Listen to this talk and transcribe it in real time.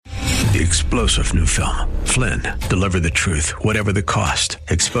The explosive new film, Flynn, deliver the truth, whatever the cost,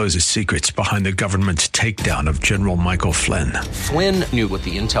 exposes secrets behind the government's takedown of General Michael Flynn. Flynn knew what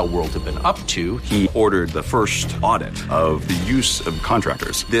the intel world had been up to. He ordered the first audit of the use of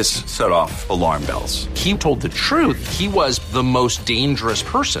contractors. This set off alarm bells. He told the truth. He was the most dangerous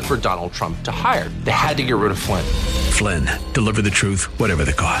person for Donald Trump to hire. They had to get rid of Flynn. Flynn, deliver the truth, whatever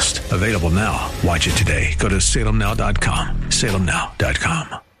the cost. Available now. Watch it today. Go to salemnow.com.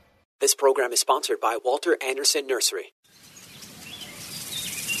 salemnow.com. This program is sponsored by Walter Anderson Nursery.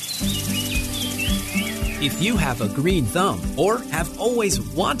 If you have a green thumb or have always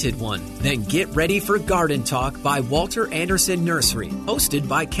wanted one, then get ready for Garden Talk by Walter Anderson Nursery, hosted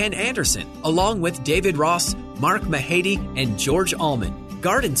by Ken Anderson, along with David Ross, Mark Mahady, and George Allman.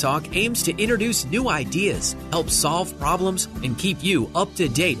 Garden Talk aims to introduce new ideas, help solve problems, and keep you up to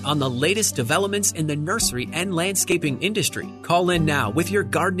date on the latest developments in the nursery and landscaping industry. Call in now with your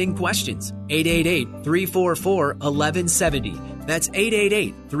gardening questions. 888-344-1170. That's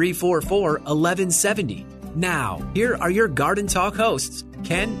 888-344-1170. Now, here are your Garden Talk hosts,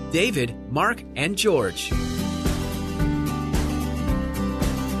 Ken, David, Mark, and George.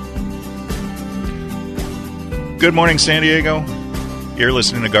 Good morning, San Diego. You're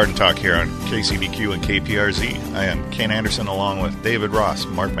listening to Garden Talk here on KCBQ and KPRZ. I am Ken Anderson along with David Ross,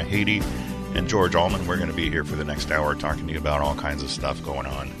 Mark Mahady, and George Allman. We're going to be here for the next hour talking to you about all kinds of stuff going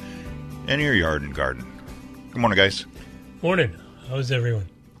on in your yard and garden. Good morning, guys. Morning. How's everyone?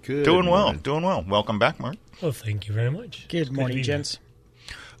 Good. Doing well. Doing well. Welcome back, Mark. Well, thank you very much. Good morning, gents.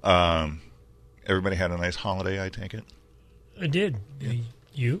 Everybody had a nice holiday, I take it? I did.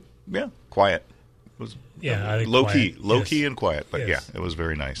 You? Yeah. Quiet. Was low key and quiet, but yes. Yeah, it was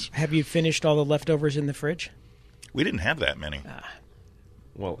very nice. Have you finished all the leftovers in the fridge? We didn't have that many.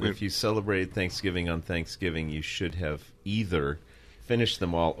 Well, if you celebrated Thanksgiving on Thanksgiving, you should have either finished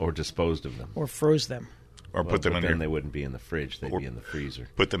them all or disposed of them. Or froze them. Or put them in then they wouldn't be in the fridge, they'd be in the freezer.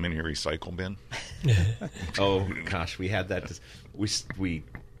 Put them in your recycle bin. Oh, gosh, we had that. We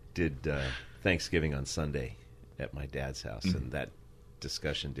did Thanksgiving on Sunday at my dad's house, and that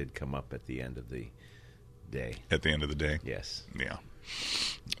discussion did come up at the end of the day. At the end of the day? Yes. Yeah.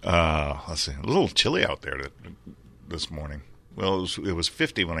 Let's see. A little chilly out there this morning. Well, it was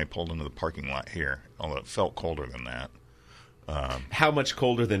 50 when I pulled into the parking lot here, although it felt colder than that. How much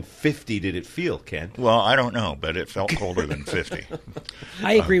colder than 50 did it feel, Ken? Well, I don't know, but it felt colder than 50.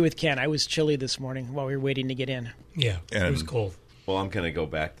 I agree with Ken. I was chilly this morning while we were waiting to get in. Yeah, it was cold. Well, I'm going to go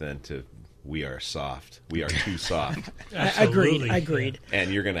back then to we are soft. We are too soft. Agreed. Yeah.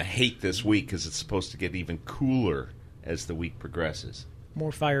 And you're going to hate this week because it's supposed to get even cooler as the week progresses.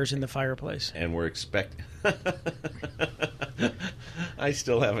 More fires in the fireplace. And we're expecting... I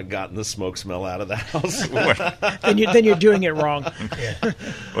still haven't gotten the smoke smell out of the house. then you're doing it wrong. Yeah.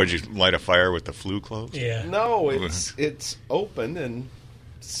 Or did you light a fire with the flue clothes? Yeah. No, it's open, and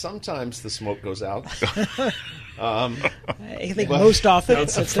sometimes the smoke goes out. I think most often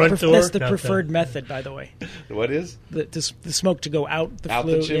that's the preferred method, by the way. What is? The smoke to go out the out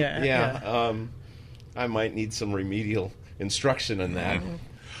flue. The chimney? Yeah. I might need some remedial instruction in that.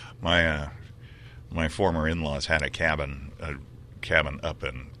 My former in-laws had a cabin up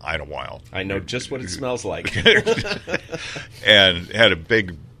in Idlewild. I know just what it smells like. And had a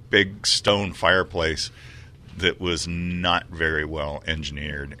big stone fireplace that was not very well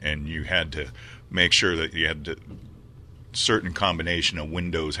engineered, and you had to make sure that you had certain combination of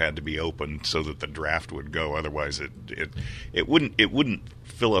windows had to be opened so that the draft would go. Otherwise, it wouldn't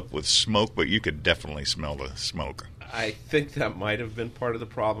fill up with smoke, but you could definitely smell the smoke. I think that might have been part of the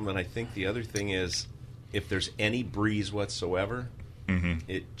problem, and I think the other thing is if there's any breeze whatsoever,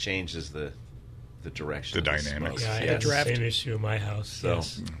 it changes the direction of dynamics. Yeah, I had the same issue in my house. So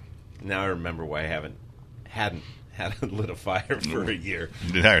now I remember why I hadn't lit a fire for a year.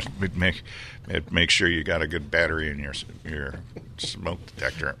 Make sure you got a good battery in your smoke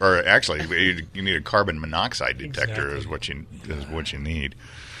detector, or actually, you need a carbon monoxide detector. Exactly. is what you need.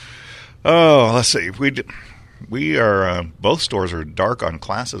 Oh, let's see. We are both stores are dark on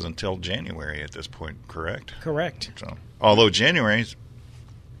classes until January at this point. Correct. Correct. So, although January's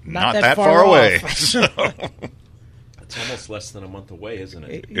not that far away. So. It's almost less than a month away, isn't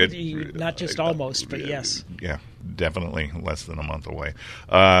it? Not just almost, but yes. Yeah, definitely less than a month away.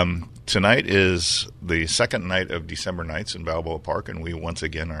 Tonight is the second night of December Nights in Balboa Park, and we once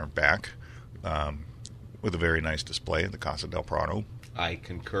again are back with a very nice display at the Casa del Prado. I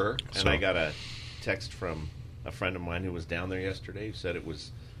concur, and I got a text from a friend of mine who was down there yesterday who said it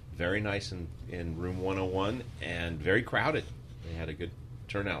was very nice in room 101 and very crowded. They had a good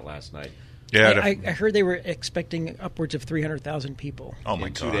turnout last night. Yeah, I heard they were expecting upwards of 300,000 people. Oh my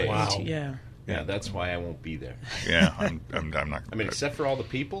in 2 God! days. Wow. Yeah. That's why I won't be there. Yeah, I'm not. I mean, except for all the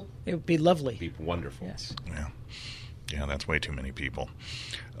people, It would be lovely. it'd be wonderful. Yes. Yeah, that's way too many people.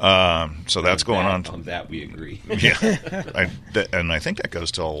 So that's going on. On that, we agree. Yeah, and I think that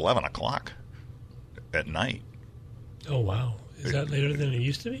goes till 11 o'clock at night. Oh wow! Is that later than it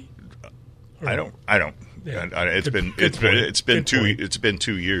used to be? I don't. Yeah. It's Good been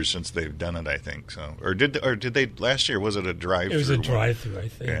 2 years since they've done it. I think so. Or did they last year? Was it a drive-through? It was a drive-through, I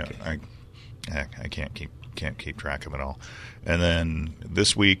think. Yeah, I can't keep track of it all. And then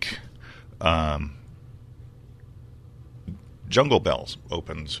this week, Jungle Bells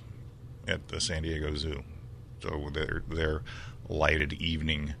opens at the San Diego Zoo, so their lighted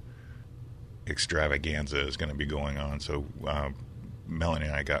evening extravaganza is going to be going on. So Melanie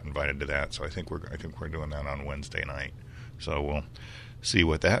and I got invited to that. So I think we're doing that on Wednesday night. So we'll see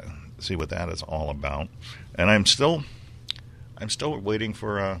what that is all about. And I'm still waiting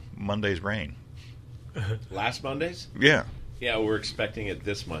for Monday's rain. Last Monday's? Yeah. Yeah, we're expecting it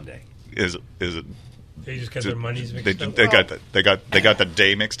this Monday. Is it? They just got their monies mixed up. They got the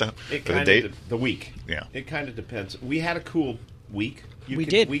day mixed up. The week. Yeah. It kind of depends. We had a cool week.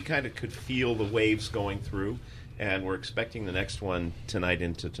 We kind of could feel the waves going through, and we're expecting the next one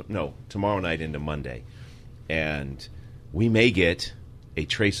tomorrow night into Monday, and we may get a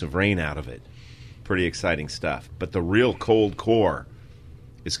trace of rain out of it. Pretty exciting stuff. But the real cold core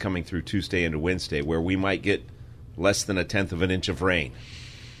is coming through Tuesday into Wednesday, where we might get less than 1/10 of an inch of rain.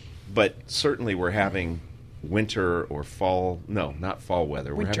 But certainly we're having winter or fall, no, not fall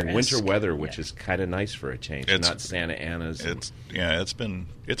weather. We're having winter weather, which is kind of nice for a change. It's not Santa Ana's. It's been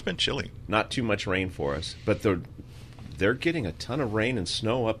chilly. Not too much rain for us, but they're getting a ton of rain and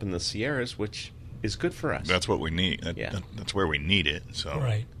snow up in the Sierras, which is good for us. That's what we need. That's where we need it. So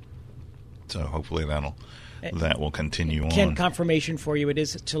right. So hopefully that will continue on. Ken, confirmation for you. It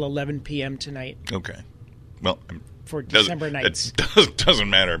is till 11 p.m. tonight. Okay. Well, for December nights. It doesn't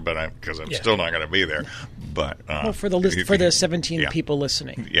matter, but because I'm still not going to be there. But for the 17 people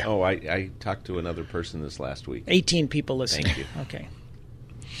listening. Yeah. Oh, I talked to another person this last week. 18 people listening. Thank you.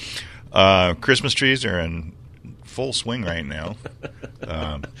 Okay. Christmas trees are in full swing right now.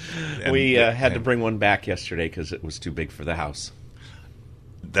 We had to bring one back yesterday because it was too big for the house.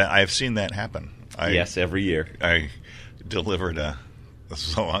 I've seen that happen. Yes, every year. I delivered this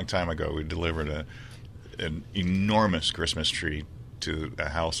was a long time ago. We delivered an enormous Christmas tree to a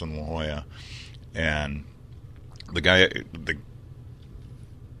house in La Jolla, and the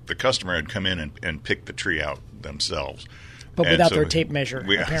customer had come in and picked the tree out themselves, but without their tape measure,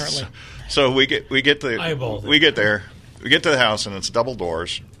 apparently. So we get to the house, and it's double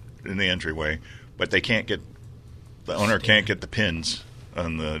doors in the entryway, but the owner can't get the pins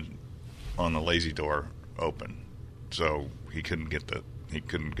on the lazy door open, so he couldn't get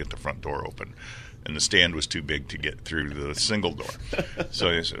the front door open, and the stand was too big to get through the single door.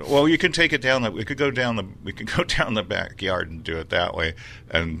 So he said, "Well, you can take it down. We could go down the backyard and do it that way."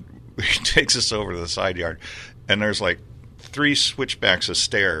 And he takes us over to the side yard, and there's like 3 switchbacks of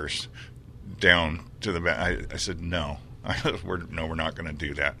stairs down to the back. I said, "No, we're not going to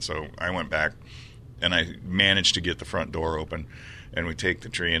do that." So I went back, and I managed to get the front door open, and we take the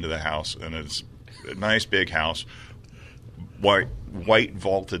tree into the house, and it's a nice big house, white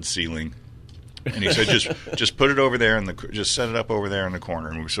vaulted ceiling. And he said, just put it over there just set it up over there in the corner.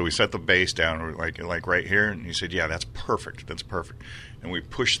 And so we set the base down, like right here. And he said, "Yeah, that's perfect. That's perfect." And we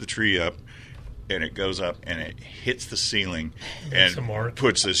push the tree up, and it goes up, and it hits the ceiling, and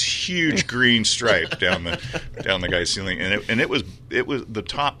puts this huge green stripe down the guy's ceiling. And it was the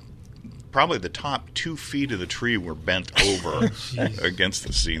top. Probably the top 2 feet of the tree were bent over against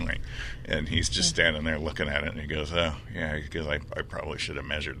the ceiling. And he's just standing there looking at it, and he goes, "Oh, yeah," because I probably should have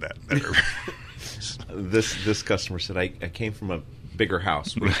measured that better. This customer said, I came from a bigger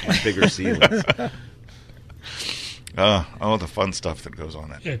house with bigger ceilings. The fun stuff that goes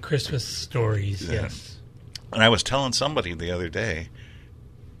on. Yeah, Christmas stories, yes. And I was telling somebody the other day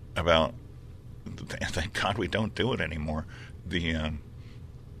about, thank God we don't do it anymore, the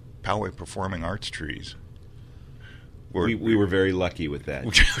Poway Performing Arts trees. We were very lucky with that.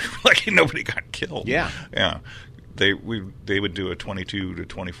 Lucky nobody got killed. Yeah. They would do a 22 to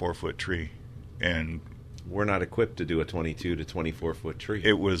 24 foot tree, and we're not equipped to do a 22 to 24 foot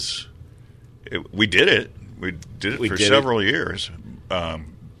tree. We did it. We did it for several years.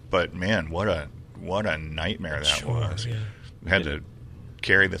 But man, what a nightmare that was. Yeah. We had to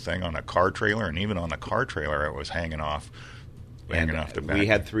carry the thing on a car trailer, and even on the car trailer, it was hanging off the back. We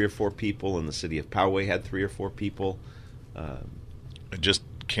had 3 or 4 people, and the city of Poway had 3 or 4 people. Just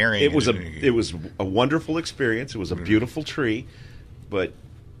carrying it was a wonderful experience. It was a beautiful tree, but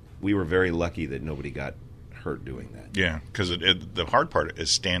we were very lucky that nobody got hurt doing that. Yeah, because the hard part is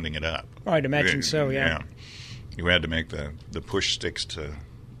standing it up. Oh, I'd imagine so. Yeah. You had to make the push sticks to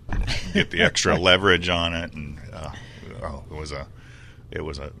get the extra leverage on it, and it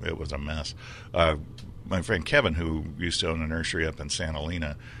was a mess. My friend Kevin, who used to own a nursery up in Santa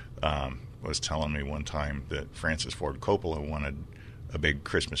Elena, was telling me one time that Francis Ford Coppola wanted a big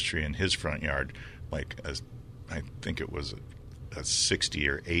Christmas tree in his front yard, I think it was a 60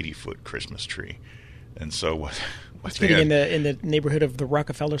 or 80 foot Christmas tree. And so what's getting in the neighborhood of the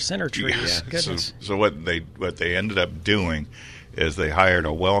Rockefeller Center tree. Yes. Yeah. So what they ended up doing is they hired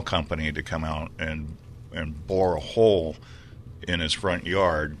a well company to come out and bore a hole in his front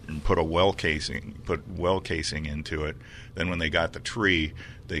yard and put well casing into it. Then when they got the tree,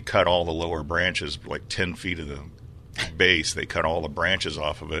 they cut all the lower branches, like 10 feet of the base. They cut all the branches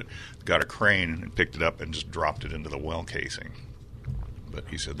off of it, got a crane and picked it up and just dropped it into the well casing. But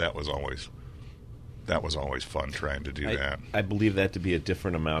he said that was always fun trying to do that. I believe that to be a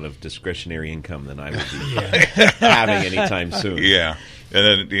different amount of discretionary income than I would be having anytime soon. Yeah,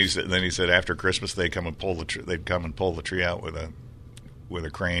 and then he said after Christmas they'd come and pull the tree out with a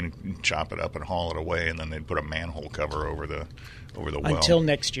crane, chop it up and haul it away, and then they'd put a manhole cover over the well until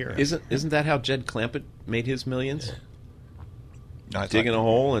next year. Isn't that how Jed Clampett made his millions? Digging a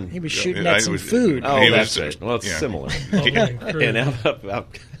hole and he was shooting at some food. Oh, that's right. Well, it's similar. And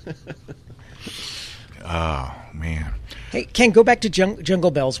out. Oh, man. Hey, Ken, go back to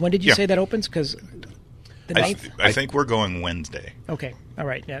Jungle Bells. When did you say that opens? Because the 9th? I think we're going Wednesday. Okay. All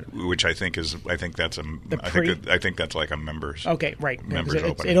right. Yeah. Which I think that's like a members. Okay, right. Members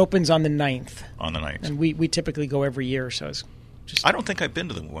opening. It opens on the 9th. On the 9th. And we typically go every year, so it's just... I don't think I've been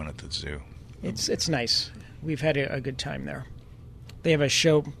to the one at the zoo. It's nice. We've had a good time there. They have a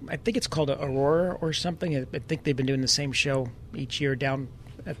show, I think it's called Aurora or something. I think they've been doing the same show each year down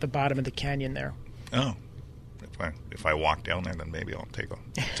at the bottom of the canyon there. Oh, if I walk down there, then maybe I'll take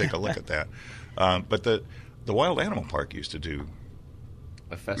a look at that. But the Wild Animal Park used to do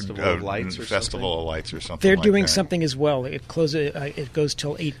a festival of lights or something. They're like doing that. something as well. It closes. It goes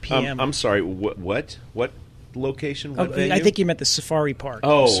till 8 p.m. I'm sorry. What location? What venue? I think you meant the Safari Park.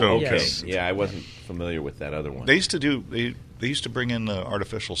 Oh, okay. Yes. Yeah, I wasn't familiar with that other one. They used to bring in the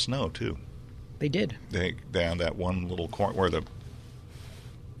artificial snow too. They did. They on that one little corner where the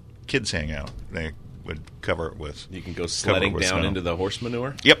kids hang out. They would cover it with. You can go sledding down snow. Into the horse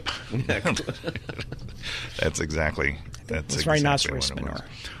manure. Yep, that's exactly rhinoceros manure.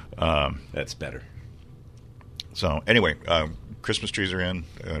 That's better. So anyway, Christmas trees are in,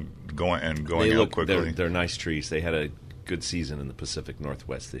 going out quickly. They're nice trees. They had a good season in the Pacific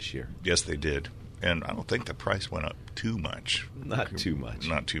Northwest this year. Yes, they did. And I don't think the price went up too much. Not too much.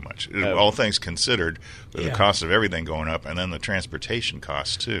 All things considered, with the cost of everything going up, and then the transportation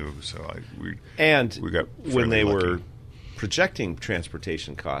costs too. So we got when they lucky. were projecting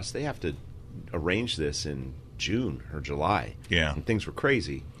transportation costs, they have to arrange this in June or July. Yeah, and things were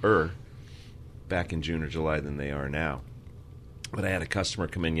crazy back in June or July than they are now. But I had a customer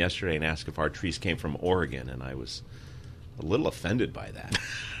come in yesterday and ask if our trees came from Oregon, and I was a little offended by that.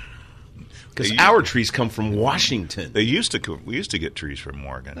 Because our trees come from Washington. We used to get trees from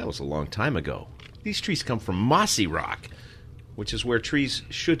Oregon. That was a long time ago. These trees come from Mossy Rock, which is where trees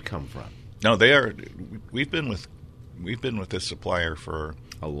should come from. No, they are. We've been with this supplier for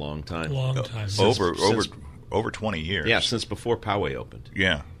a long time. Over 20 years. Yeah, since before Poway opened.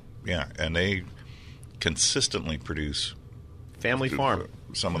 Yeah, and they consistently produce family farm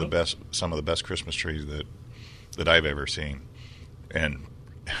some of the best Christmas trees that I've ever seen, and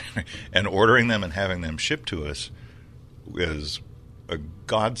ordering them and having them shipped to us is a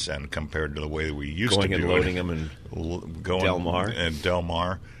godsend compared to the way we used to do it. Going and loading them in Del Mar. And Del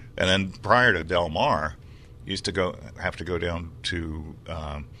Mar. And then prior to Del Mar, used to have to go down to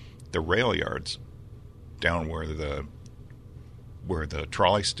the rail yards down where the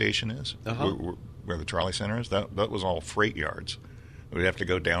trolley station is, where the trolley center is. That was all freight yards. We'd have to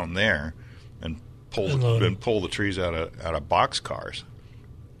go down there and pull the trees out of box cars.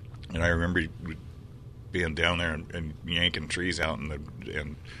 And I remember being down there and yanking trees out,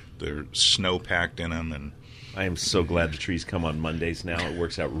 and the snow packed in them. And I am so glad the trees come on Mondays now. It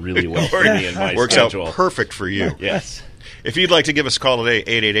works out really well for me and my works schedule. Out perfect for you. Yes. If you'd like to give us a call today,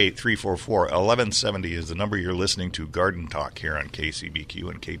 888-344-1170 is the number. You're listening to Garden Talk here on KCBQ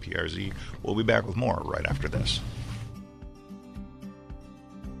and KPRZ. We'll be back with more right after this.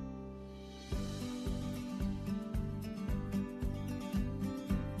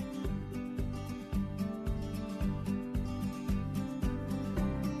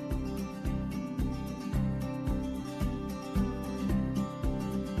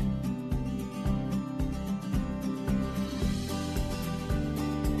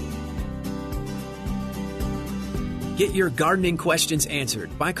 Get your gardening questions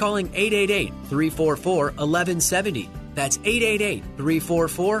answered by calling 888-344-1170. That's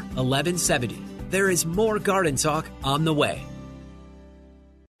 888-344-1170. There is more Garden Talk on the way.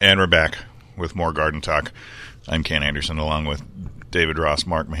 And we're back with more Garden Talk. I'm Ken Anderson, along with David Ross,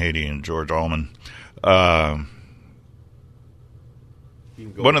 Mark Mahady, and George Allman. One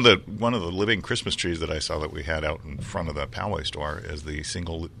of the living Christmas trees that I saw that we had out in front of the Poway store is the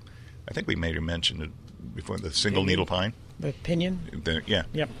single. I think we made a mention it before, the single needle pine. The pinion. Yeah.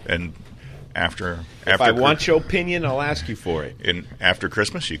 Yep. And after if I want your opinion, I'll ask you for it. And after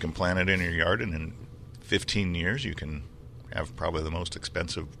Christmas, you can plant it in your yard, and in 15 years, you can have probably the most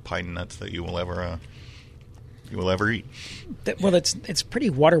expensive pine nuts that you will ever eat. Well, it's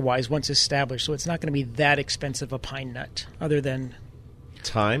pretty water wise once established, so it's not going to be that expensive a pine nut, other than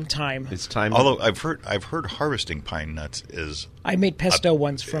time. It's time. Although I've heard harvesting pine nuts is. I made pesto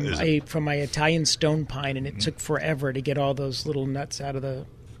once from my Italian stone pine, and it took forever to get all those little nuts out of the.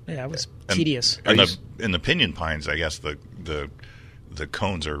 Yeah, it was tedious. And the pinyon pines, I guess the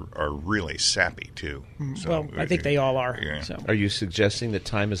cones are really sappy too. So, well, I think they all are. Yeah. So. Are you suggesting that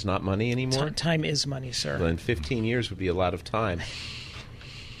time is not money anymore? Time is money, sir. Well, in 15 years would be a lot of time.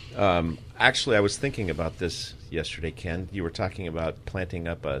 Actually, I was thinking about this yesterday, Ken. You were talking about planting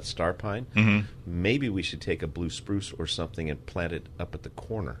up a star pine. Mm-hmm. Maybe we should take a blue spruce or something and plant it up at the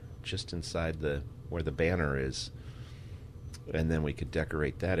corner, just inside where the banner is, and then we could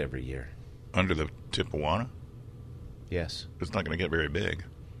decorate that every year. Under the Tippewana? Yes. It's not going to get very big.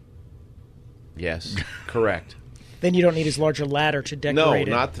 Yes, correct. Then you don't need as large a ladder to decorate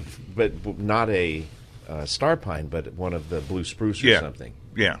it. No, but not a star pine, but one of the blue spruce or something.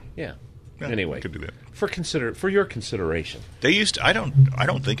 Yeah. Anyway, could do that for your consideration. They used to, I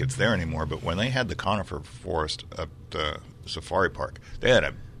don't think it's there anymore, but when they had the conifer forest at the safari park, they had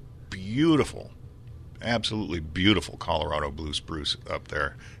a beautiful, absolutely beautiful Colorado blue spruce up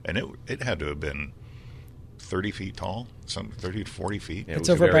there, and it had to have been 30 feet tall, 30 to 40 feet. It's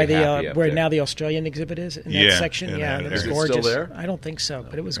over by the where now the Australian exhibit is in that section. Yeah, and it was gorgeous. Still there? I don't think so,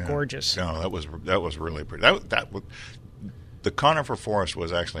 but it was gorgeous. No, that was really pretty. The conifer forest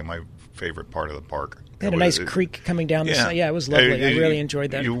was actually my favorite part of the park. They had a nice creek coming down the side. Yeah, it was lovely. I really enjoyed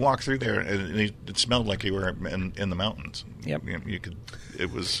that. You walk through there, and it smelled like you were in the mountains. Yep. You could.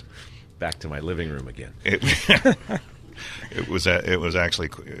 It was back to my living room again. It was actually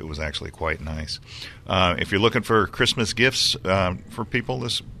quite nice. If you're looking for Christmas gifts for people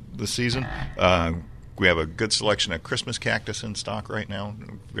this season, we have a good selection of Christmas cactus in stock right now,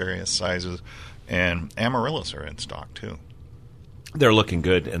 various sizes, and amaryllis are in stock too. They're looking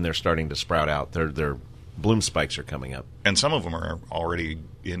good, and they're starting to sprout out. Their bloom spikes are coming up, and some of them are already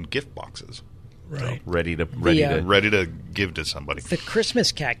in gift boxes. Right. Ready to give to somebody. The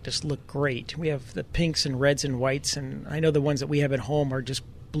Christmas cactus look great. We have the pinks and reds and whites, and I know the ones that we have at home are just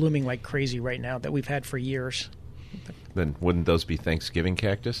blooming like crazy right now that we've had for years. Then wouldn't those be Thanksgiving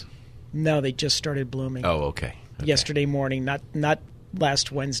cactus? No, they just started blooming. Oh, okay. Yesterday morning, not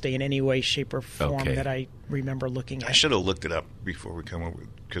last Wednesday in any way, shape, or form that I remember looking at. I should have looked it up before we come over,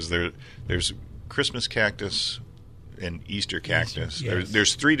 because there's Christmas cactus and Easter cactus. Yes.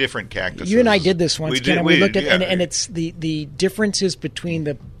 There's 3 different cactuses. You and I did this once, Ken, and we looked at and it's the differences between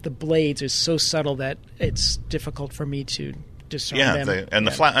the blades is so subtle that it's difficult for me to discern them.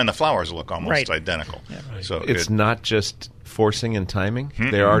 The flowers look almost identical. Yeah. Right. So it's not just forcing and timing.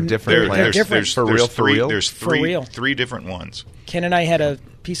 There are different plants. There's for real. There's For real. 3 different ones. Ken and I had a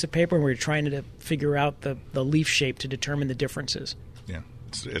piece of paper and we were trying to figure out the leaf shape to determine the differences. Yeah,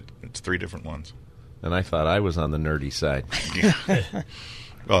 it's 3 different ones. And I thought I was on the nerdy side. Yeah.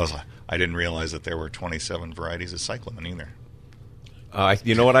 Well, I didn't realize that there were 27 varieties of cyclamen either.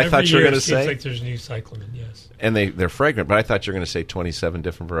 You know what I thought you were going to say? It seems like there's new cyclamen, yes. And they're fragrant, but I thought you were going to say 27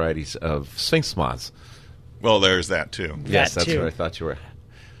 different varieties of sphinx moths. Well, there's that too. Yes, that's what I thought you were.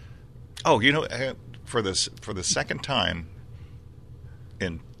 Oh, for the second time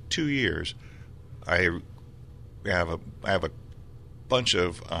in 2 years, I have a bunch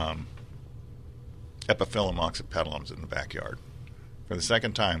of Epiphyllum oxypetalums in the backyard. For the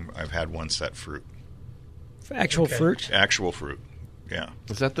second time, I've had one set fruit. Actual fruit? Actual fruit, yeah.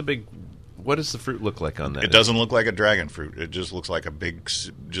 Is that the big? What does the fruit look like on that? It doesn't look like a dragon fruit. It just looks like a big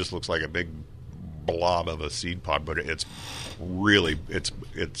blob of a seed pod. But it's really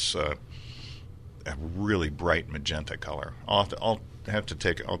a really bright magenta color. I'll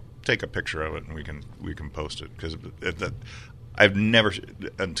take a picture of it and we can post it, because I've never,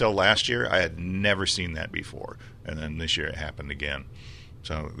 until last year, I had never seen that before, and then this year it happened again.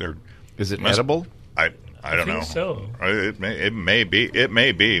 So is it edible? I don't know. So It may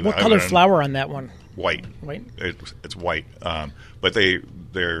be. What color flower on that one? white. White? It's white. But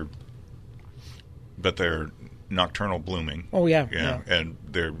they're nocturnal blooming. Oh, yeah. And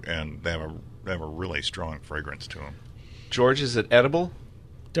they have a really strong fragrance to them. George, is it edible?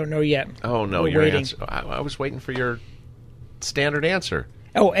 Don't know yet. Oh, no, We're your waiting. answer. I was waiting for your standard answer.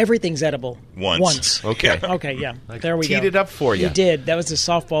 Oh, everything's edible. Once. Okay. Okay, yeah. There we go. Teed it up for you. You did. That was the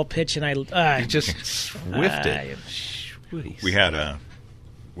softball pitch, and You just whiffed it. We had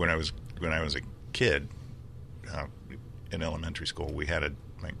when I was a kid in elementary school.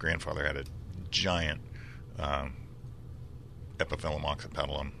 My grandfather had a giant Epiphyllum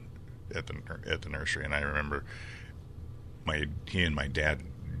oxypetalum at the nursery, and I remember he and my dad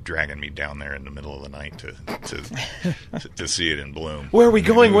dragging me down there in the middle of the night to see it in bloom. Where are we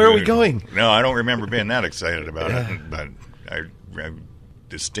going? Where are we going? No, I don't remember being that excited about it, but I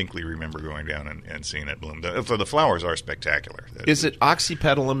distinctly remember going down and seeing it bloom. The flowers are spectacular. Is it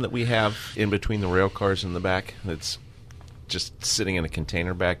oxypetalum that we have in between the rail cars in the back? That's just sitting in a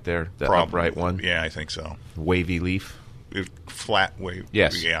container back there, the upright one? Yeah, I think so. Wavy leaf? Flat wave.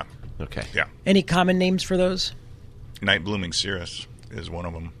 Yes. Yeah. Okay. Yeah. Any common names for those? Night blooming cirrus is one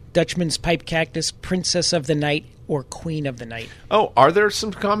of them. Dutchman's pipe cactus, princess of the night, or queen of the night. Oh, are there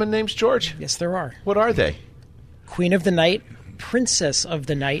some common names, George? Yes, there are. What are they? Queen of the night, princess of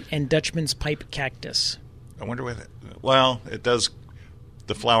the night, and Dutchman's pipe cactus. I wonder what it does.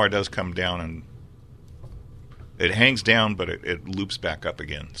 The flower does come down and it hangs down, but it loops back up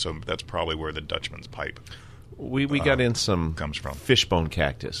again. So that's probably where the Dutchman's pipe We got in some comes from. fishbone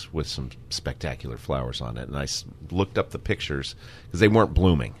cactus with some spectacular flowers on it, and I looked up the pictures because they weren't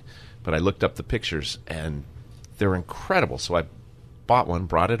blooming, but I looked up the pictures and they're incredible. So I bought one,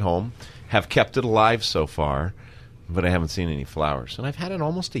 brought it home, have kept it alive so far, but I haven't seen any flowers, and I've had it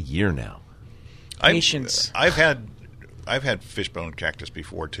almost a year now. Patience. I've had fishbone cactus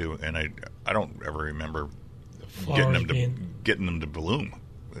before too, and I don't ever remember getting them to bloom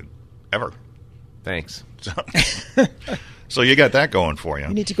ever. Thanks. So you got that going for you.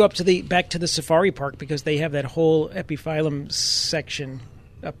 You need to go back to the safari park because they have that whole epiphyllum section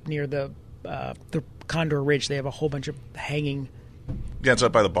up near the Condor Ridge. They have a whole bunch of hanging. Yeah, it's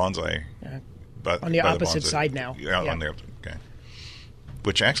up by the bonsai. But on the opposite side now. Yeah, on there. Okay.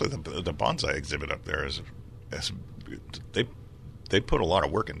 Which actually, the bonsai exhibit up there is they put a lot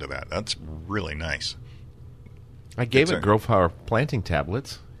of work into that. That's really nice. I gave it Grove Power planting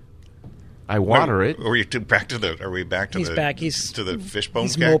tablets. I water it. Are we back to the? He's back. to the fishbone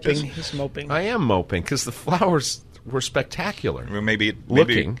he's cactus? Moping. He's moping. I am moping because the flowers were spectacular. Well, maybe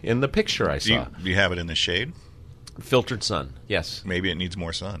looking in the picture I saw. Do you have it in the shade? Filtered sun. Yes. Maybe it needs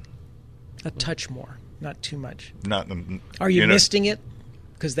more sun. A touch more, not too much. Are you misting it?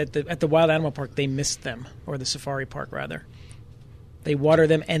 Because at the Wild Animal Park they mist them, or the Safari Park rather. They water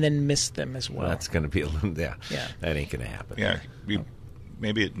them and then mist them as well. That's going to be yeah. That ain't going to happen. Yeah.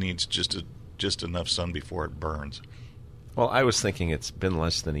 Maybe it needs just enough sun before it burns. Well, I was thinking it's been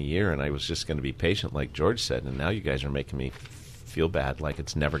less than a year, and I was just going to be patient, like George said, and now you guys are making me feel bad, like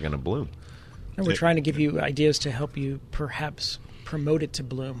it's never going to bloom. And we're trying to give you ideas to help you perhaps promote it to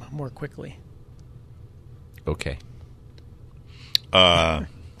bloom more quickly. Okay.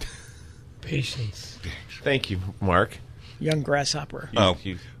 Patience. Thank you, Mark. Young grasshopper.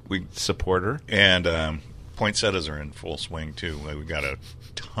 We support her. And poinsettias are in full swing, too. We got a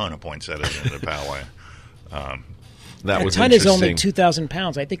ton of poinsettias in the Poway. That was ton is only 2,000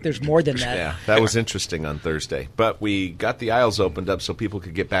 pounds. I think there's more than that. Yeah, that was interesting on Thursday. But we got the aisles opened up so people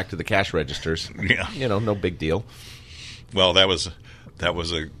could get back to the cash registers. Yeah. No big deal. Well, that was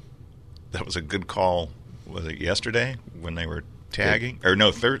a good call. Was it yesterday when they were tagging? Or no,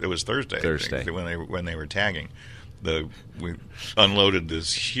 it was Thursday. Thursday when they were tagging. We unloaded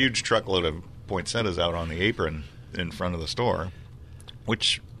this huge truckload of poinsettias out on the apron in front of the store,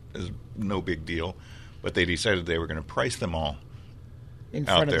 which is no big deal. But they decided they were going to price them all in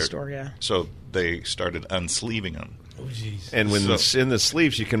front of the store. Yeah. So they started unsleeving them. Oh, jeez. And when in the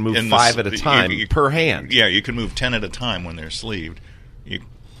sleeves, you can move 5 at a time per hand. Yeah, you can move 10 at a time when they're sleeved. You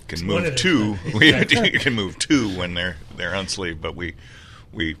can move 2. You can move 2 when they're unsleeved. But we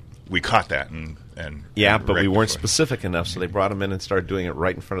caught that and yeah, but we weren't specific enough, so they brought them in and started doing it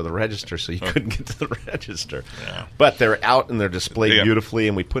right in front of the register, so you couldn't get to the register. Yeah. But they're out and they're displayed beautifully,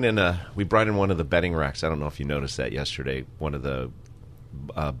 and we brought in one of the bedding racks. I don't know if you noticed that yesterday. One of the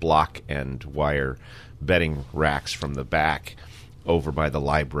block and wire bedding racks from the back over by the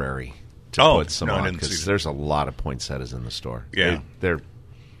library to put some on, because there's a lot of poinsettias in the store. Yeah,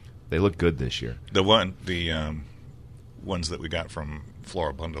 they look good this year. The ones that we got from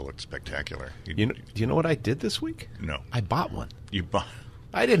Flora Bundle look spectacular. Do you know what I did this week? No. I bought one. You bought?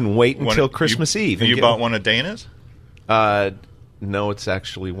 I didn't wait until Christmas Eve. You bought one of Dana's? No, it's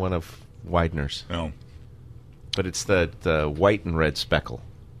actually one of Widener's. Oh. But it's the white and red speckle.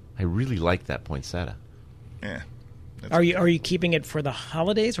 I really like that poinsettia. Yeah. Are you keeping it for the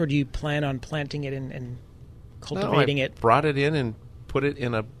holidays, or do you plan on planting it and cultivating I it? Brought it in and put it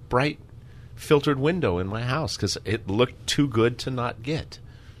in a bright filtered window in my house because it looked too good to not get.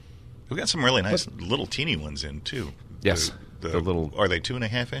 We've got some really nice little teeny ones in, too. Yes. The little... Are they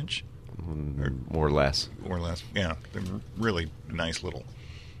 2.5 inch? More or less. More or less, yeah. They're really nice little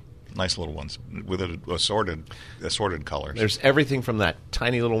ones with assorted colors. There's everything from that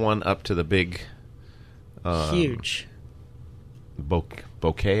tiny little one up to the big... huge.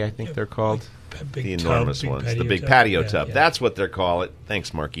 Bouquet, I think they're called. Big the enormous tub, ones. The big tub. patio tub. Yeah. That's what they're called.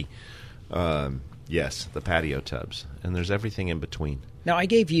 Thanks, Marky. Yes, the patio tubs. And there's everything in between. Now, I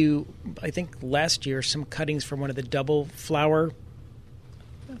gave you, I think last year, some cuttings from one of the double flower.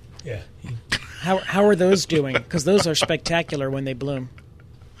 Yeah. How are those doing? Because those are spectacular when they bloom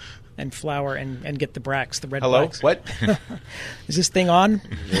and flower and get the bracts, the red Hello? bracts. What? Is this thing on?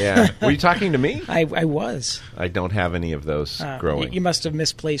 Yeah. Were you talking to me? I was. I don't have any of those growing. You must have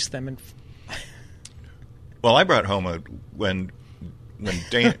misplaced them. Well, I brought home when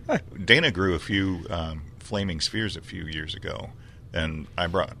Dana grew a few flaming spheres a few years ago, and I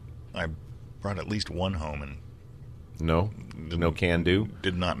brought at least one home and no can do.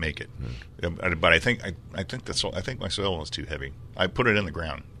 Did not make it, but I think my soil was too heavy. I put it in the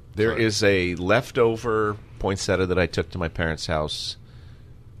ground. There is a leftover poinsettia that I took to my parents' house.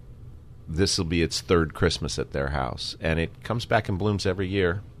 This will be its third Christmas at their house, and it comes back and blooms every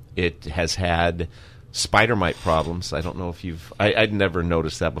year. It has had spider mite problems. I don't know if I'd never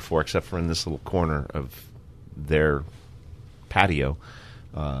noticed that before, except for in this little corner of their patio.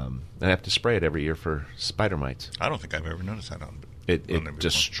 I have to spray it every year for spider mites. I don't think I've ever noticed that on it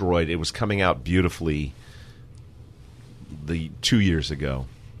destroyed. It was coming out beautifully 2 years ago,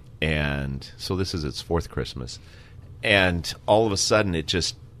 and so this is its fourth Christmas. And all of a sudden, it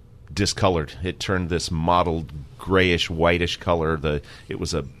just discolored. It turned this mottled grayish whitish color. It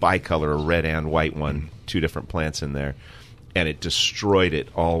was a bicolor, a red and white one, two different plants in there, and it destroyed it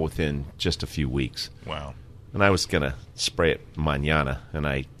all within just a few weeks. Wow. And I was going to spray it mañana, and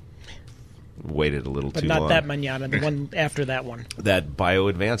I waited a little too long. But not that mañana, the one after that one. That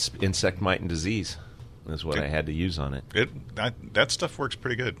BioAdvanced insect mite and disease is what I had to use on it. That stuff works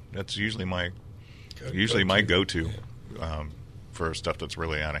pretty good. That's usually my go-to for stuff that's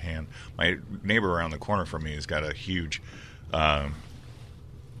really out of hand. My neighbor around the corner from me has got a huge Erythrina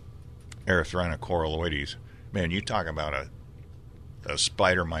coralloides. Man, you talk about a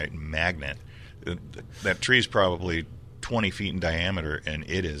spider mite magnet. That tree's probably 20 feet in diameter, and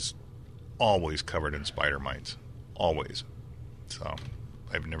it is always covered in spider mites. Always. So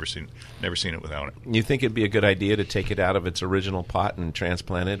I've never seen it without it. You think it'd be a good idea to take it out of its original pot and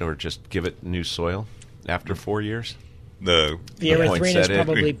transplant it, or just give it new soil after 4 years? The Erythrina is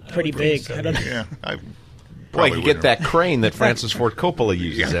probably pretty big. I don't know. Yeah, Boy, you get that crane that Francis Ford Coppola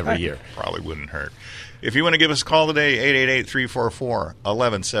uses every year. Probably wouldn't hurt. If you want to give us a call today,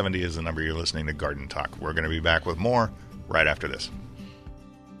 888-344-1170 is the number. You're listening to Garden Talk. We're going to be back with more right after this.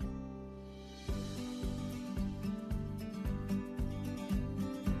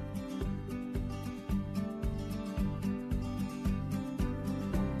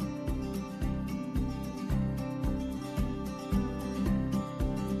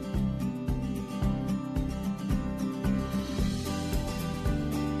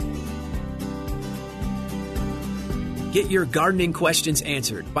 Get your gardening questions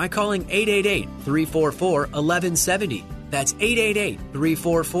answered by calling 888-344-1170. That's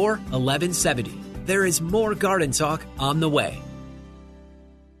 888-344-1170. There is more Garden Talk on the way.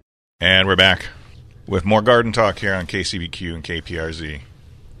 And we're back with more Garden Talk here on KCBQ and KPRZ.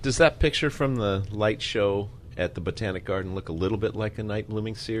 Does that picture from the light show at the Botanic Garden look a little bit like a night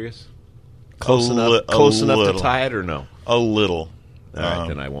blooming cereus? Close enough to tie it, or no? A little. All right,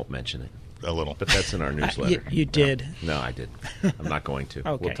 then I won't mention it. A little. But that's in our newsletter. You did. No, I didn't. I'm not going to.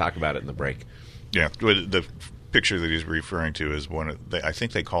 Okay. We'll talk about it in the break. Yeah, the picture that he's referring to is one. I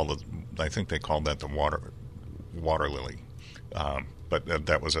think they called that the water lily, but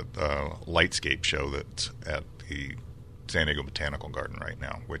that was a Lightscape show that's at the San Diego Botanical Garden right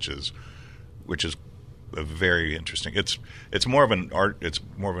now, which is a very interesting. It's more of an art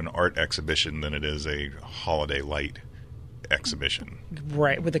exhibition than it is a holiday light exhibition.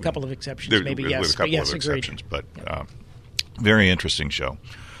 Right, with a couple of exceptions, maybe. Yes, with a couple of agreed. exceptions, but very interesting show.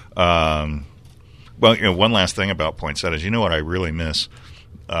 Well, one last thing about poinsettias. You know what I really miss?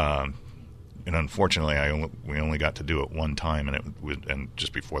 unfortunately, we only got to do it one time, and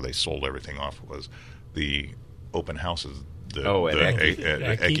just before they sold everything off was the open houses at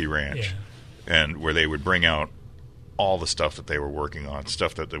Ecke Ranch, and where they would bring out all the stuff that they were working on,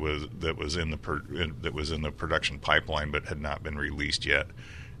 stuff that was in the production pipeline but had not been released yet,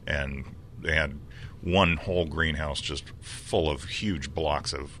 and they had one whole greenhouse just full of huge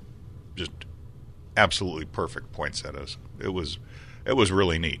blocks of just absolutely perfect poinsettias. It was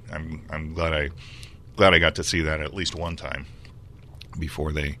really neat. I'm glad I got to see that at least one time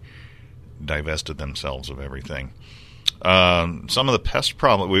before they divested themselves of everything. Some of the pest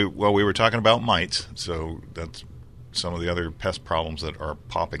problems. We were talking about mites, so that's some of the other pest problems that are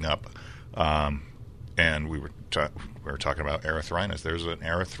popping up. And we were talking about erythrinas. There's an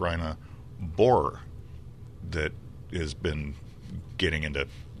erythrina borer that has been getting into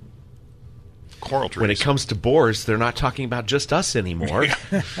coral trees. When it comes to borers, they're not talking about just us anymore.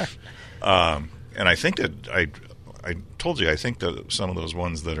 And I think that I told you, I think that some of those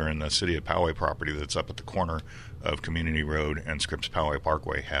ones that are in the City of Poway property that's up at the corner of Community Road and Scripps Poway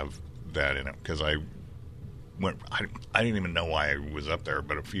Parkway have that in it. Because I didn't even know why I was up there,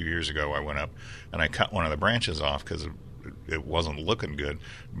 but a few years ago I went up and I cut one of the branches off because it wasn't looking good.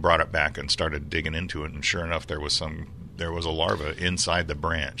 Brought it back and started digging into it, and sure enough, there was a larva inside the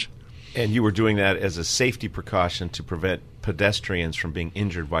branch. And you were doing that as a safety precaution to prevent pedestrians from being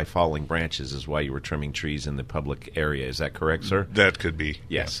injured by falling branches, is why you were trimming trees in the public area. Is that correct, sir? That could be.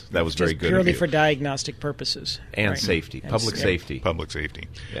 Yes, that was very good. Purely for diagnostic purposes. And safety, public safety. Public safety.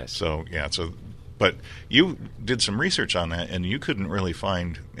 Yes. But you did some research on that, and you couldn't really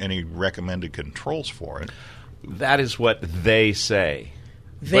find any recommended controls for it. That is what they say.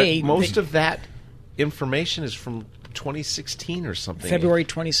 But most of that information is from 2016 or something. February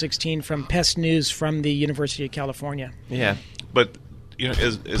 2016 from Pest News from the University of California. Yeah. But,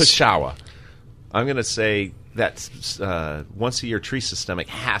 Peshawar. I'm going to say that once-a-year tree systemic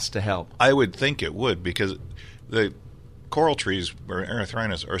has to help. I would think it would, because the coral trees or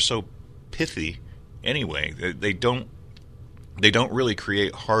erythrinas are so pithy anyway. They don't really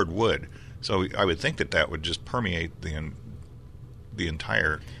create hard wood. So I would think that would just permeate the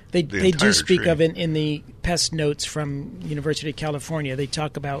entire They do speak tree. of it in the pest notes from University of California. They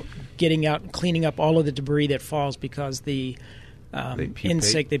talk about getting out and cleaning up all of the debris that falls because the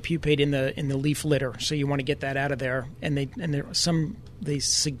insect they pupate in the leaf litter. So you want to get that out of there. And they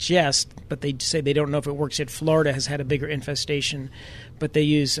suggest, but they say they don't know if it works yet. Florida has had a bigger infestation, but they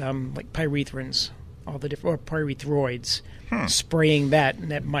use like pyrethrins, all the different, or pyrethroids, spraying that, and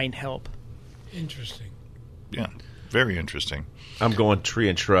that might help. Interesting. Yeah, very interesting. I'm going tree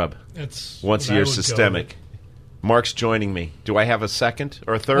and shrub. That's once a year systemic. Mark's joining me. Do I have a second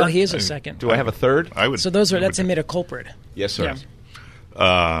or a third? Well, he is a second. Do I have a third? I would. So that's imidacloprid. Yes, sir.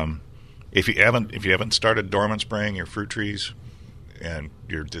 Yeah. If you haven't started dormant spraying your fruit trees and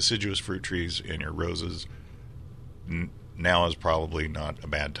your deciduous fruit trees and your roses, now is probably not a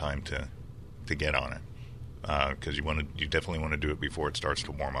bad time to get on it, because you definitely want to do it before it starts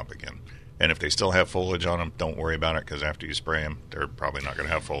to warm up again. And if they still have foliage on them, don't worry about it, because after you spray them, they're probably not going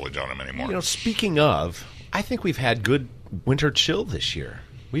to have foliage on them anymore. Speaking of, I think we've had good winter chill this year.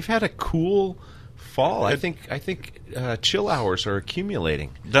 We've had a cool fall. I think chill hours are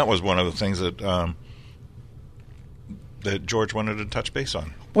accumulating. That was one of the things that George wanted to touch base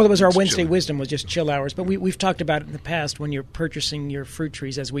on. Well, it was our Wednesday wisdom was just chill hours. But we've talked about it in the past when you're purchasing your fruit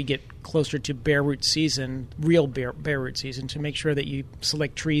trees as we get closer to bare root season, real bare root season, to make sure that you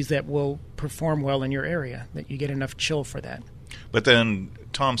select trees that will perform well in your area, that you get enough chill for that. But then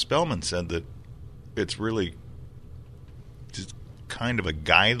Tom Spellman said that it's really just kind of a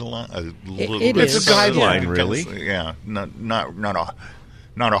guideline. It's a guideline, really. Yeah,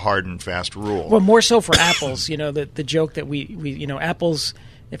 not a hard and fast rule. Well, more so for apples. The joke that we apples.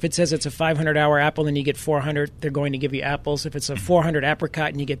 If it says it's a 500-hour apple and you get 400, they're going to give you apples. If it's a 400 apricot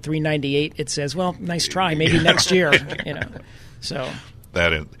and you get 398, it says, well, nice try, maybe next year. So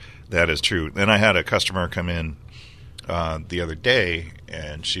that is true. Then I had a customer come in the other day,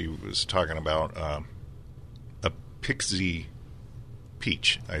 and she was talking about a Pixie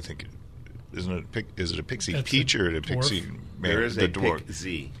peach. I think is it a Pixie That's peach or a Pixie? There is a dwarf.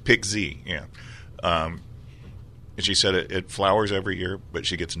 Pixie. Yeah. And she said it flowers every year, but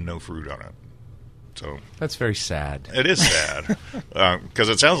she gets no fruit on it. So that's very sad. It is sad, because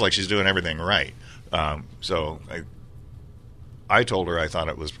it sounds like she's doing everything right. So I told her I thought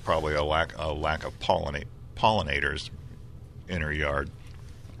it was probably a lack of pollinators in her yard.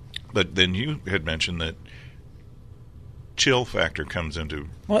 But then you had mentioned that chill factor comes into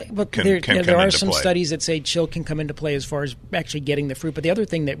well, but can there come are into some play. studies that say chill can come into play as far as actually getting the fruit. But the other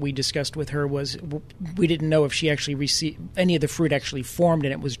thing that we discussed with her was we didn't know if she actually received any of the fruit actually formed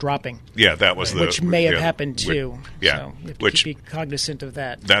and it was dropping. Yeah, that was which may have happened too. Yeah, so you have to be cognizant of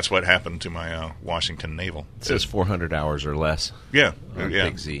that. That's what happened to my Washington Navel. It says 400 hours or less. Yeah,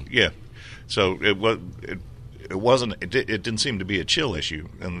 Big Z. Yeah, so it was. It wasn't. It didn't seem to be a chill issue,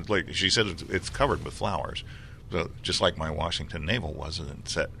 and like she said, it's covered with flowers, so just like my Washington Navel was, and it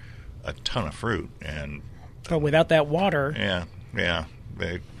set a ton of fruit. But without that water,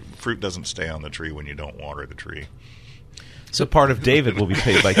 fruit doesn't stay on the tree when you don't water the tree. So part of David will be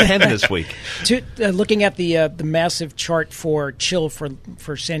paid by Ken this week. Looking at the massive chart for chill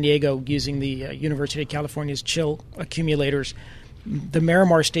for San Diego using the University of California's chill accumulators. The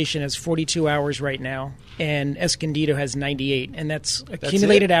Miramar station has 42 hours right now, and Escondido has 98, and that's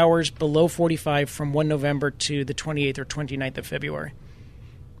accumulated hours below 45 from 1 November to the 28th or 29th of February.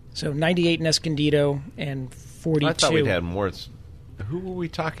 So 98 in Escondido and 42. I thought we'd had more. Who were we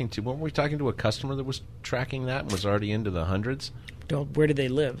talking to? Weren't we talking to a customer that was tracking that and was already into the hundreds? Where do they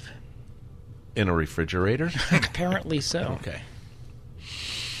live? In a refrigerator? Apparently so. Okay.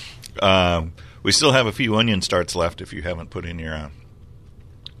 We still have a few onion starts left if you haven't put in your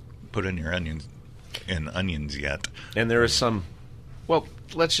onions yet. And there is some. Well,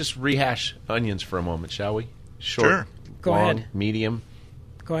 let's just rehash onions for a moment, shall we? Short, sure. Go long, ahead. Medium.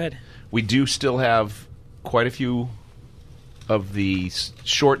 Go ahead. We do still have quite a few of the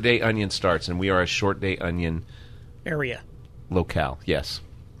short day onion starts, and we are a short day onion area locale. Yes,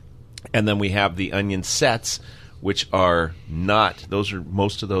 and then we have the onion sets, which are not,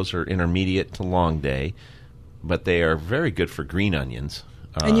 most of those are intermediate to long day, but they are very good for green onions.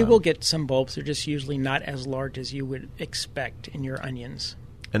 And you will get some bulbs. They're just usually not as large as you would expect in your onions.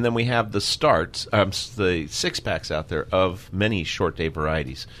 And then we have the starts, the six-packs out there of many short day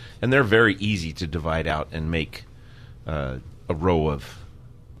varieties. And they're very easy to divide out and make a row of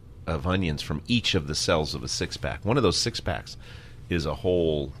onions from each of the cells of a six-pack. One of those six-packs is a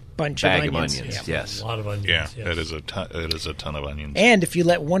whole bunch bag of onions. Yes, a lot of onions. Yeah, yes. it is a ton of onions. And if you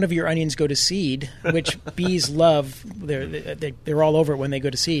let one of your onions go to seed, which bees love, they're all over it when they go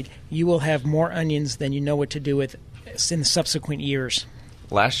to seed, you will have more onions than you know what to do with in subsequent years.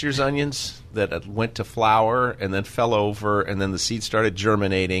 Last year's onions that went to flower and then fell over, and then the seeds started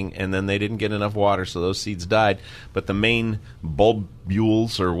germinating, and then they didn't get enough water, so those seeds died. But the main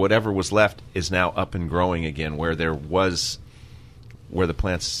bulbules or whatever was left is now up and growing again, where the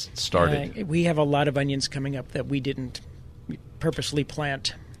plants started. We have a lot of onions coming up that we didn't purposely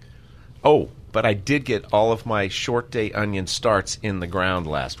plant. Oh, but I did get all of my short day onion starts in the ground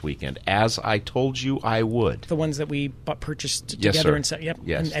last weekend, as I told you I would. The ones that we purchased Yes, together sir. and set. Yep.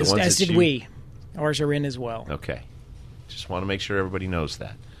 Yes, And the ones as that did you- we. Ours are in as well. Okay. Just want to make sure everybody knows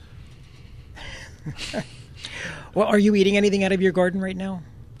that. Well, are you eating anything out of your garden right now?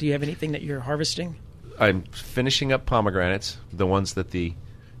 Do you have anything that you're harvesting? I'm finishing up pomegranates, the ones that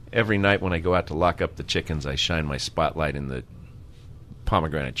every night when I go out to lock up the chickens, I shine my spotlight in the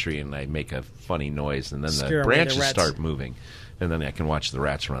pomegranate tree and I make a funny noise, and then Scare the away branches the rats. start moving, and then I can watch the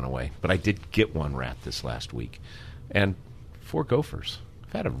rats run away. But I did get one rat this last week, and 4 gophers.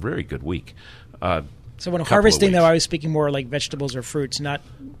 I've had a very good week. So when couple harvesting, of though, weeks. I was speaking more like vegetables or fruits, not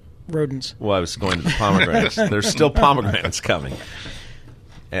rodents. Well, I was going to the pomegranates. There's still pomegranates coming.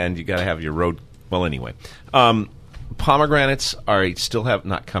 And you got to have your road. Well, anyway. Pomegranates are still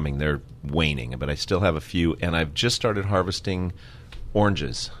not coming. They're waning, but I still have a few. And I've just started harvesting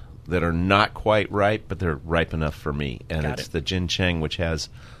oranges that are not quite ripe, but they're ripe enough for me. And Got it's it. the Jin Chang, which has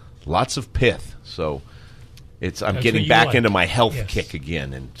lots of pith. So I'm That's getting what you back like. into my health Yes. kick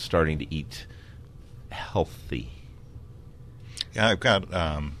again and starting to eat healthy. Yeah, I've got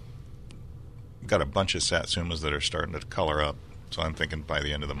a bunch of satsumas that are starting to color up, so I'm thinking by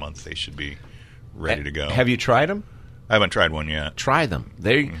the end of the month they should be ready to go. Have you tried them? I haven't tried one yet. Try them.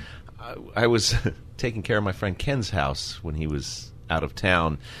 I was taking care of my friend Ken's house when he was out of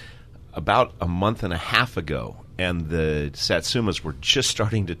town about a month and a half ago, and the satsumas were just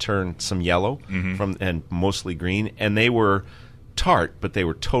starting to turn some yellow and mostly green, and they were tart, but they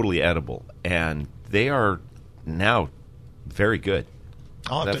were totally edible, and they are now very good.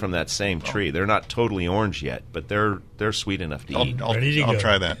 From that same tree. They're not totally orange yet, but they're sweet enough to eat. I'll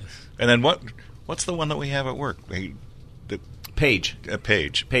try that. And then what's the one that we have at work? Page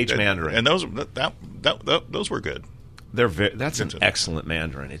mandarin. And those were good. That's an excellent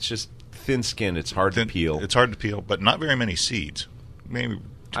mandarin. It's just thin-skinned. It's hard to peel. It's hard to peel, but not very many seeds. Maybe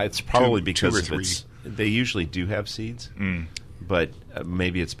it's probably two because or of three. they usually do have seeds. but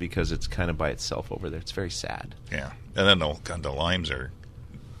maybe it's because it's kind of by itself over there. It's very sad. Yeah, and then the lime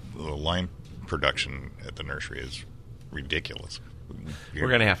production at the nursery is ridiculous. We're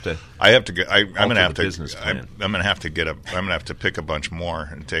going to have to. I have to go. I'm going to have to. business plan. I'm going to have to get up. I'm going to have to pick a bunch more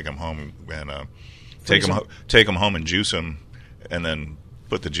and take them home and take them home and juice them, and then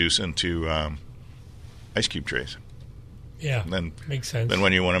put the juice into ice cube trays. Yeah, and then makes sense. Then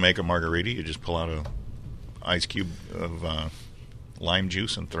when you want to make a margarita, you just pull out a ice cube of lime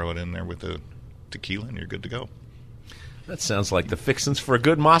juice and throw it in there with the tequila, and you're good to go. That sounds like the fixins for a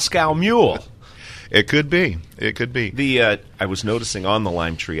good Moscow Mule. It could be. It could be. I was noticing on the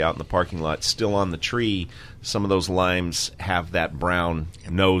lime tree out in the parking lot, still on the tree, some of those limes have that brown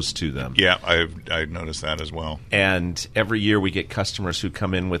nose to them. Yeah, I've noticed that as well. And every year we get customers who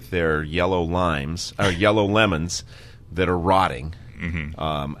come in with their yellow lemons that are rotting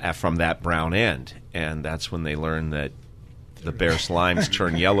from that brown end. And that's when they learn that the Bear's limes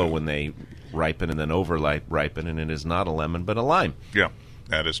turn yellow when they ripen and then over-ripen, and it is not a lemon but a lime. Yeah,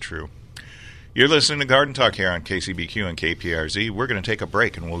 that is true. You're listening to Garden Talk here on KCBQ and KPRZ. We're going to take a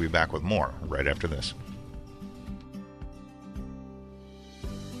break, and we'll be back with more right after this.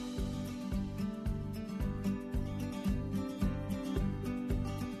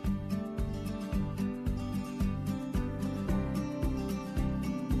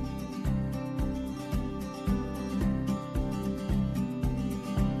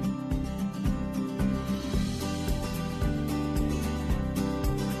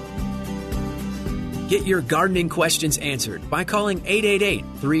 Get your gardening questions answered by calling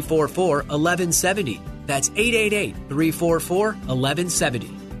 888-344-1170. That's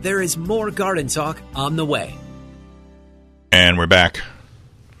 888-344-1170. There is more Garden Talk on the way. And we're back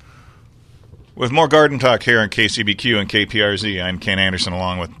with more Garden Talk here on KCBQ and KPRZ. I'm Ken Anderson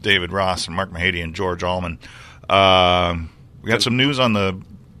along with David Ross and Mark Mahady and George Allman. We got some news on the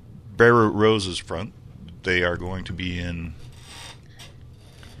bare root roses front. They are going to be in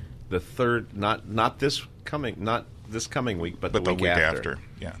the third, not this coming week, but the week after.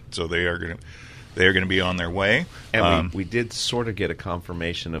 Yeah, so they are going to be on their way. And we did sort of get a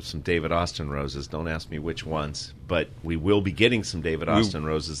confirmation of some David Austin roses. Don't ask me which ones, but we will be getting some David Austin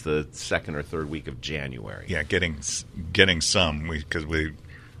roses the second or third week of January. Yeah, getting some because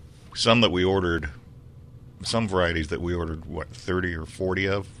some that we ordered, some varieties that we ordered 30 or 40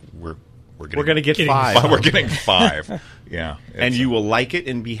 of. We're going to get 5. We're getting 5. Yeah, and you will like it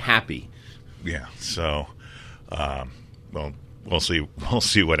and be happy. Yeah. So, we'll see. We'll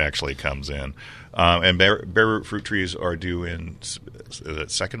see what actually comes in. And bare root fruit trees are due in the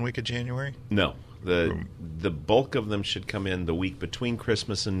second week of January. No, the bulk of them should come in the week between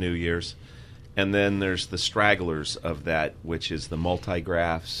Christmas and New Year's, and then there's the stragglers of that, which is the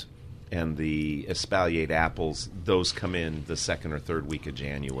multigraphs and the espaliate apples. Those come in the second or third week of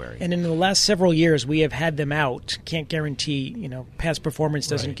January. And in the last several years, we have had them out. Can't guarantee, past performance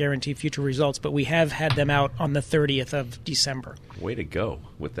doesn't guarantee future results, but we have had them out on the 30th of December. Way to go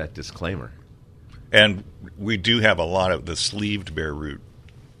with that disclaimer. And we do have a lot of the sleeved bare root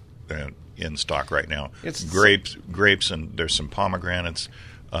in stock right now. It's grapes, and there's some pomegranates,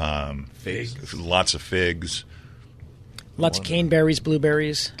 figs. Lots of figs. Lots of caneberries,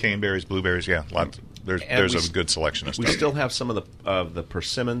 blueberries. Yeah. There's a good selection of stuff. We still have some of the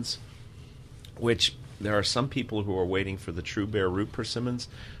persimmons, which there are some people who are waiting for the true bare root persimmons,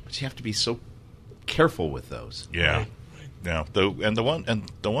 but you have to be so careful with those. Yeah. Right. Yeah. The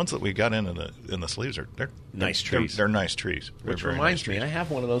ones that we got in the sleeves they're nice trees. They're nice trees. Which reminds me, I have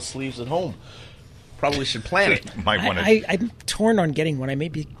one of those sleeves at home. Probably should plant it. I'm torn on getting one. I may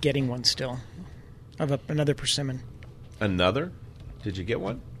be getting one still of another persimmon. Another? Did you get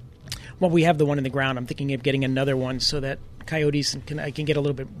one? Well, we have the one in the ground. I'm thinking of getting another one so that coyotes we can get a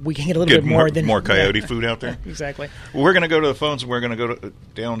little bit more coyote food out there. Exactly. Well, we're going to go to the phones. We're going to go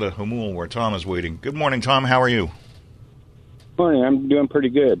down to Hamul where Tom is waiting. Good morning, Tom. How are you? Morning. I'm doing pretty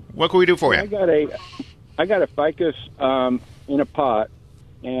good. What can we do for you? I got a ficus in a pot,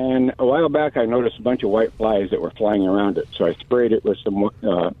 and a while back I noticed a bunch of white flies that were flying around it. So I sprayed it with some.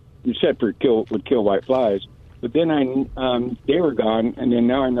 You said would kill white flies. But then they were gone, and then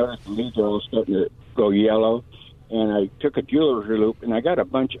now I noticed the leaves are all starting to go yellow. And I took a jeweler's loupe, and I got a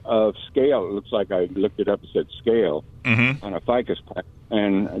bunch of scale. It looks like I looked it up and said scale on a ficus plant,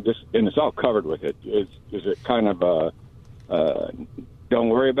 and it's all covered with it. Is it kind of don't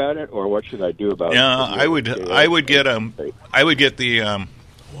worry about it, or what should I do about it? Yeah, I would get the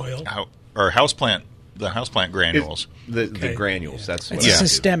oil or houseplant. The houseplant granules. The granules. That's what it's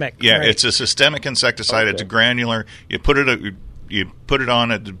systemic. Yeah, right. It's a systemic insecticide. Okay. It's a granular. You put it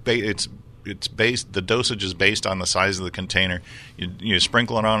on it. It's the dosage is based on the size of the container. You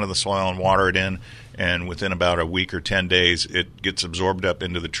sprinkle it onto the soil and water it in, and within about a week or 10 days, it gets absorbed up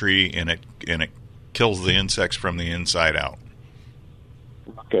into the tree, and it kills the insects from the inside out.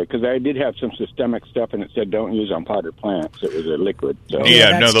 Okay, because I did have some systemic stuff, and it said don't use on potted plants. It was a liquid. So.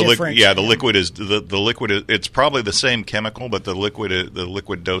 The liquid is the liquid. It's probably the same chemical, but the liquid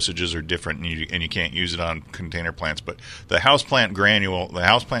dosages are different, and you can't use it on container plants. But the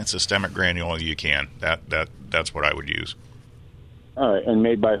houseplant systemic granule, you can. That's what I would use. All right, and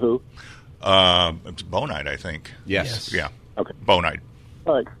made by who? It's Bonide, I think. Yes. Yeah. Okay. Bonide.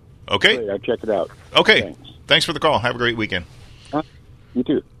 All right. Okay. Great, I'll check it out. Okay. Thanks for the call. Have a great weekend. You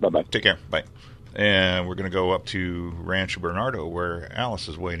too. Bye-bye. Take care. Bye. And we're going to go up to Rancho Bernardo, where Alice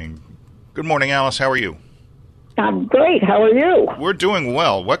is waiting. Good morning, Alice. How are you? I'm great. How are you? We're doing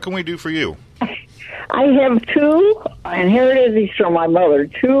well. What can we do for you? I have I inherited these from my mother,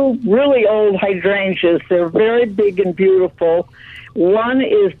 2 really old hydrangeas. They're very big and beautiful. One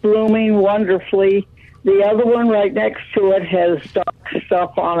is blooming wonderfully. The other one right next to it has dark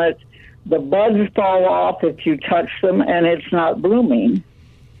stuff on it. The buds fall off if you touch them, and it's not blooming.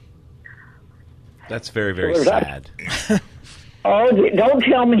 That's very, very sad. Oh, don't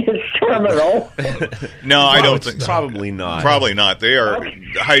tell me it's terminal. No, I don't think so. Probably not. Probably not.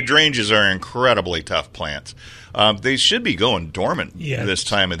 Hydrangeas are incredibly tough plants. They should be going dormant this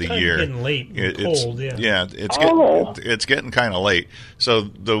time of the year. It's getting late, cold. Yeah, it's getting kind of late. So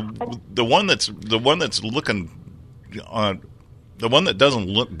the one that doesn't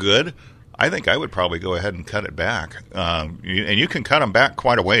look good, I think I would probably go ahead and cut it back. And you can cut them back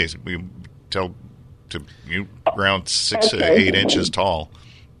quite a ways. Around 6 to 8 inches tall.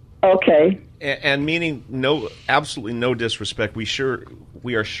 Okay. And meaning absolutely no disrespect. We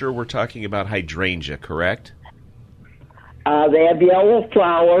are sure we're talking about hydrangea, correct? They have yellow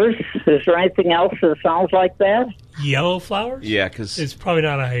flowers. Is there anything else that sounds like that? Yellow flowers? Yeah, because it's probably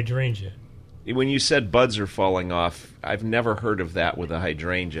not a hydrangea. When you said buds are falling off, I've never heard of that with a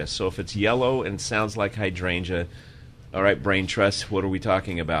hydrangea. So if it's yellow and sounds like hydrangea, all right, Brain Trust, what are we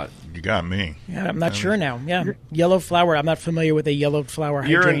talking about? You got me. Yeah, I'm not sure now. Yeah, yellow flower. I'm not familiar with a yellow flower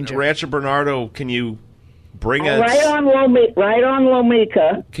hydrangea. You're in Rancho Bernardo. Can you bring us right on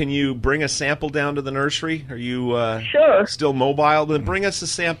Lomika? Can you bring a sample down to the nursery? Are you sure still mobile? Then bring us a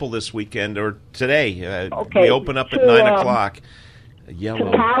sample this weekend or today. Okay. We open up at 9 o'clock.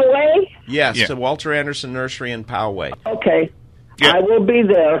 Yellow. To Poway? Yes, to Walter Anderson Nursery in Poway. Okay. Yeah. I will be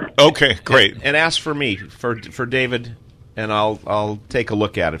there. Okay, great. And ask for me, for David, and I'll take a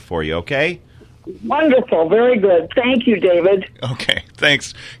look at it for you, okay? Wonderful. Very good. Thank you, David. Okay,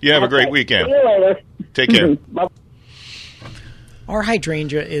 thanks. You have a great weekend. See you later. Take care. Our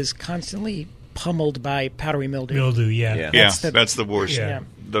hydrangea is constantly pummeled by powdery mildew. That's the worst. Yeah.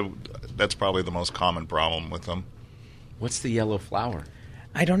 That's probably the most common problem with them. What's the yellow flower?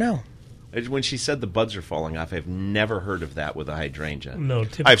 I don't know. When she said the buds are falling off, I've never heard of that with a hydrangea. No,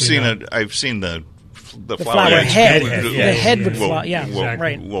 typically I've seen not. it. I've seen the flower head. The head would fall. Yeah,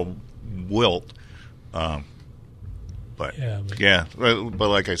 exactly. will wilt. But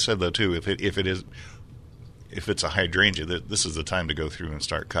like I said though too, if it's a hydrangea, this is the time to go through and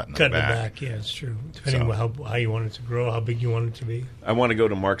start cutting it back. Yeah, it's true. Depending on how you want it to grow, how big you want it to be. I want to go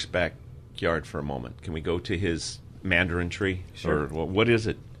to Mark's backyard for a moment. Can we go to his mandarin tree? Sure. Or what is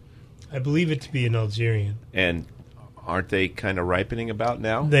it? I believe it to be an Algerian. And aren't they kind of ripening about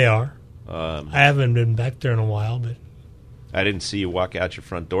now? They are. I haven't been back there in a while, but I didn't see you walk out your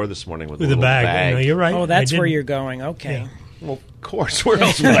front door this morning with a a little bag. No, you're right. Oh, that's where you're going. Okay. Yeah. Well, of course. Where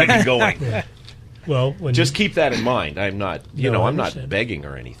else would I be going? Yeah. Well, just keep that in mind. I'm not, I'm not understand. begging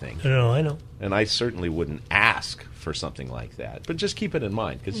or anything. No, I know. And I certainly wouldn't ask for something like that. But just keep it in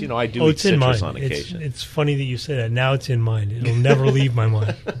mind because I do eat it's in citrus mind. on occasion. It's funny that you say that. Now it's in mind. It'll never leave my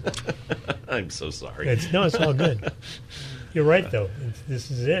mind. I'm so sorry. It's all good. You're right, though.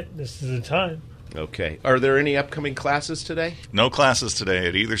 This is it. This is the time. Okay. Are there any upcoming classes today? No classes today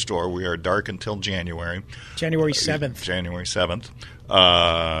at either store. We are dark until January. January 7th. January 7th.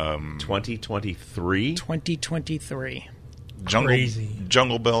 2023? 2023. Crazy.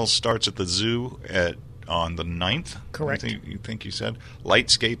 Jungle Bells starts at the zoo on the 9th. Correct. You think you said?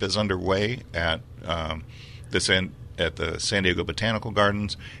 Lightscape is underway at the San Diego Botanical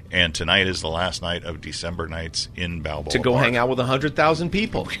Gardens, and tonight is the last night of December nights in Balboa To go Park. hang out with 100,000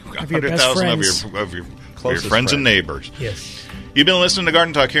 people. 100,000 of your friends and neighbors. Yes. You've been listening to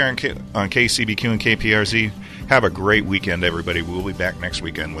Garden Talk here on KCBQ and KPRZ. Have a great weekend, everybody. We'll be back next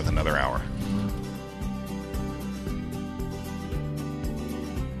weekend with another hour.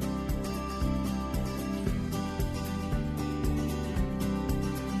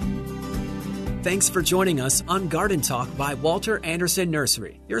 Thanks for joining us on Garden Talk by Walter Anderson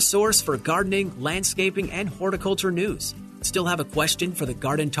Nursery, your source for gardening, landscaping, and horticulture news. Still have a question for the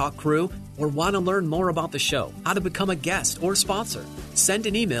Garden Talk crew or want to learn more about the show, how to become a guest or sponsor? Send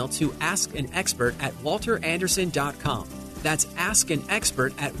an email to askanexpert@walteranderson.com. That's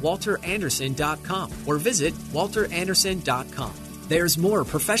askanexpert@walteranderson.com or visit walteranderson.com. There's more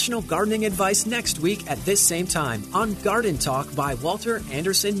professional gardening advice next week at this same time on Garden Talk by Walter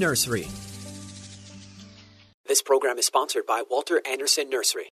Anderson Nursery. This program is sponsored by Walter Anderson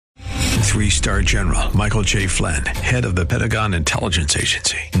Nursery. 3-star General Michael J. Flynn, head of the Pentagon Intelligence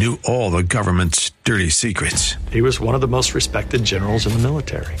Agency, knew all the government's dirty secrets. He was one of the most respected generals in the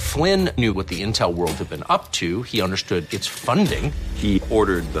military. Flynn knew what the intel world had been up to. He understood its funding. He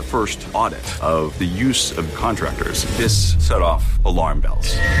ordered the first audit of the use of contractors. This set off alarm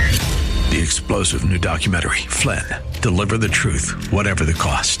bells. The explosive new documentary, Flynn, Deliver the Truth, Whatever the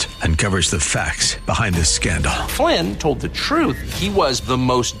Cost, uncovers the facts behind this scandal. Flynn told the truth. He was the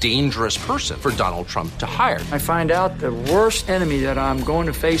most dangerous person for Donald Trump to hire. I find out the worst enemy that I'm going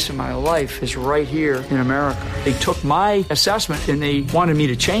to face in my life is right here in America. They took my assessment and they wanted me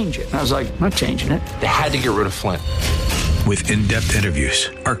to change it. And I was like, I'm not changing it. They had to get rid of Flynn. With in-depth interviews,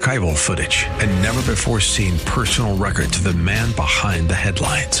 archival footage, and never-before-seen personal records of the man behind the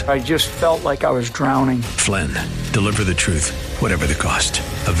headlines. I just felt like I was drowning. Flynn, Deliver the Truth, Whatever the Cost.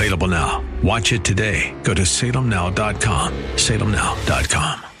 Available now. Watch it today. Go to salemnow.com.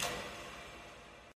 salemnow.com.